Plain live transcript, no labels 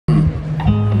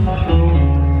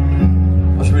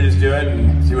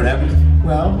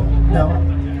Well, no.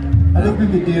 I think we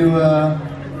could do,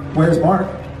 Where's Mark?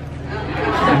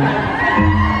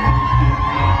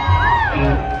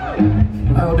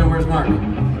 I will do Where's Mark?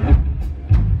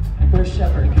 Where's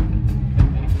Sheppard?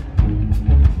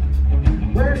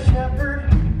 Where's Sheppard?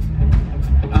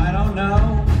 I don't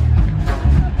know.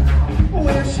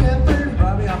 Where's Sheppard?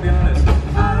 Robbie, I'll be honest.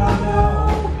 I don't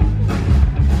know.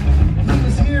 He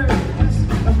was here just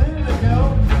a minute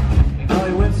ago. Well,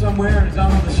 he went somewhere and he's on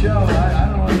the show. I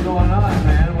don't know what's going on,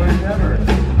 man. Where's Sheppard?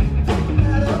 I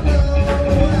don't know.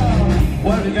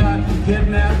 What have you got?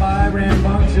 Kidnapped by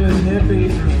rambunctious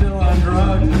hippies who are still on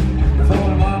drugs. They're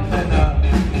throwing him up in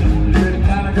a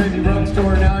kind of crazy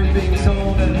drugstore. Now he's being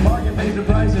sold at market-based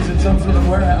prices in some sort of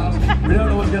warehouse. We don't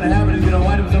know what's going to happen. He's going to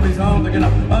wind up in somebody's home. They're going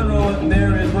to unroll it, and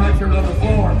there is Mark Sheppard on the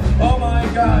floor. Oh my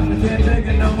God, we can't take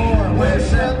it no more. Where's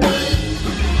Sheppard?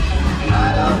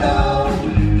 I don't know.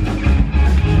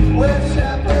 Where's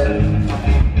Sheppard?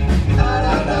 I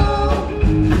don't know.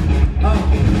 Oh,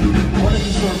 what if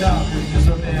he stormed out because he's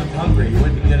so damn hungry? He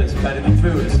went to get his vitamin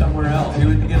food somewhere else. He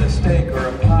went to get a steak or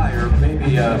a pie or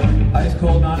maybe ice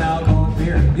cold non-alcoholic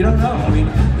beer. You don't know. I mean,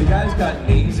 the guy's got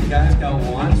needs, the guy's got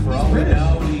wants. For all we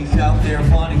know, he's out there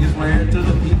flaunting his wares to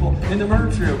the people in the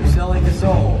merch room, selling his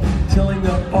soul, selling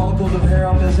the follicles of hair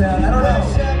off his head. I don't know.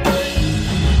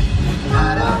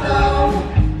 I don't know.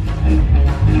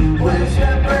 Where's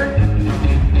Sheppard?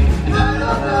 I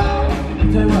don't know.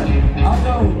 Tell you what, I'll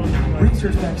go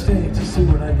research backstage to see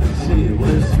what I can see. Well,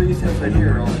 there's 3 steps right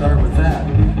here. I'll start with that.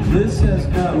 Liz says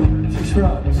no. She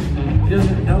shrugs. She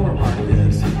doesn't know where Mark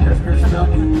is. There's her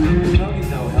smelling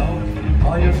no help.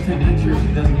 All you have to take pictures.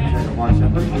 He doesn't check on Mark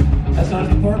Sheppard. That's not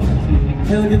his department.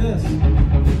 Hey, look at this.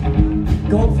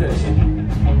 Goldfish. I'm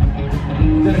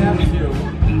gonna have a few.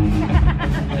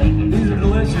 These are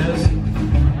delicious.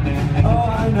 Oh,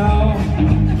 I know.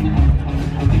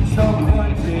 So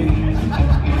crunchy.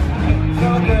 So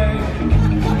great.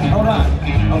 Hold on.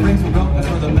 I'll bring some milk. That's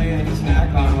where the band can snack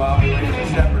on while we wait for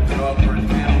Sheppard to go up for his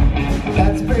meal.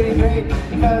 That's pretty great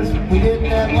because we didn't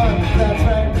have lunch. That's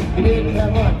right. We didn't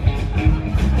have lunch.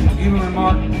 Even when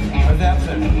Mark was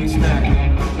absent, we snack.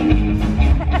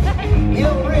 You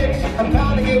know, Rich, I'm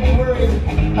kind of getting worried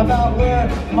about where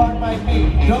Mark might be.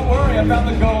 Don't worry, I found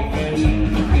the goldfish.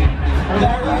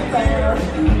 They're right there.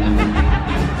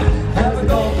 Have a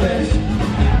goldfish.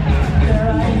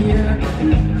 They're right here.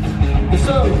 They're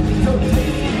so tasty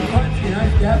and crunchy.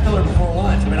 Nice to have filler before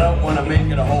lunch. I mean, I don't want to make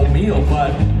it a whole meal,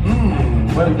 but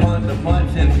we're fun to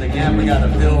punch into the gap we got to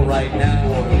fill right now.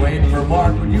 We're waiting for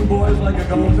Mark. Would you boys like a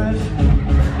goldfish?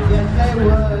 Yes, they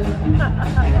would.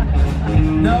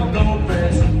 No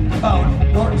goldfish. Oh,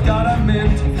 Norton's got a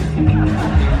mint.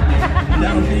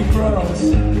 That would be gross.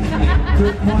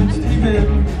 Good point,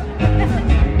 Steven.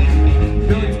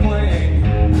 Billy's playing.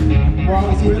 Wrong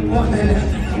With one hand.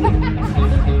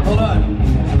 Hold on.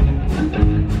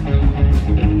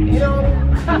 You know,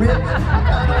 Rich,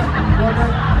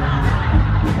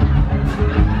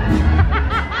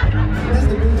 this is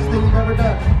the greatest thing you've ever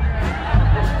done.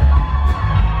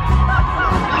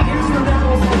 Here's your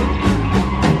rattlesnake.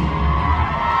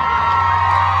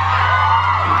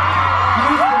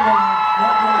 Here's the one.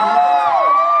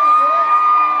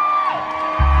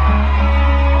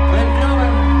 Ladies and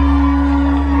gentlemen,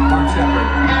 Mark Sheppard.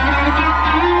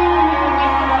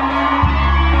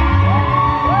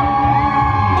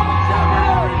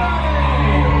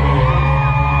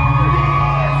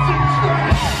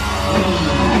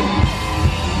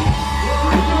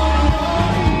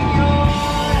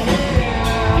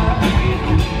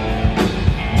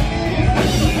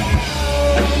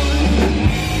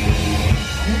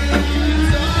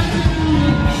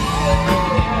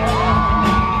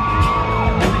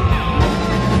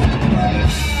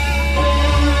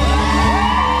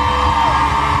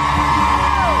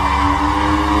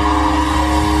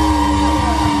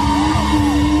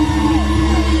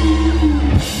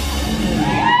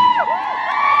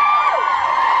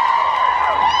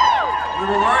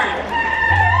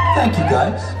 Thank you,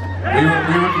 guys.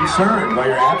 We were concerned by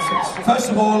your absence. First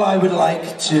of all, I would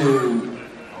like to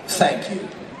thank you.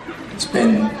 It's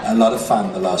been a lot of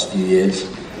fun the last few years.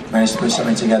 Managed to put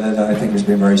something together that I think has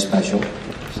been very special.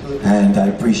 And I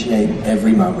appreciate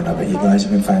every moment of it. You guys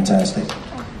have been fantastic.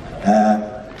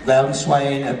 Val and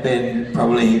Swain have been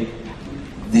probably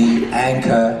the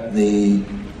anchor, the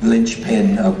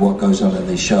linchpin of what goes on in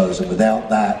these shows. And without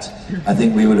that, I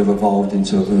think we would have evolved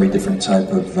into a very different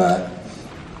type of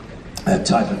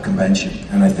convention.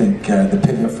 And I think the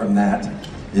pivot from that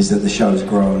is that the show's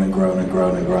grown and grown and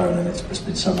grown and grown, and it's just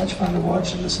been so much fun to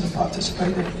watch and listen and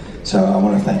participate in. So I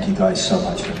want to thank you guys so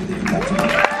much for everything you've done for me.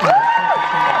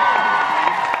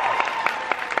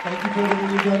 educated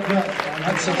when you get dressed.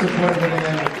 That's such a pleasure to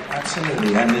have.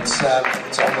 Absolutely, and it's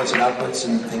onwards and upwards,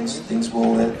 and things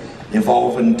will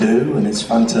evolve and do, and it's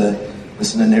fun to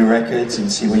listen to new records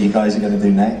and see what you guys are going to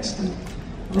do next, and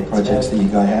the projects that you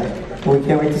guys have. We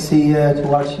can't wait to see, to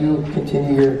watch you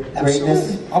continue your greatness.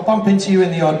 Absolutely. I'll bump into you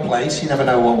in the odd place. You never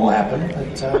know what will happen,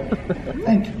 but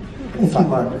thank you. Thank you,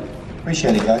 Mark.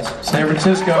 Appreciate it, guys. San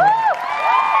Francisco.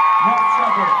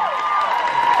 Sheppard.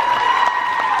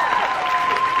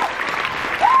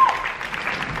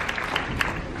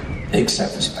 Big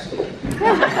self-respect.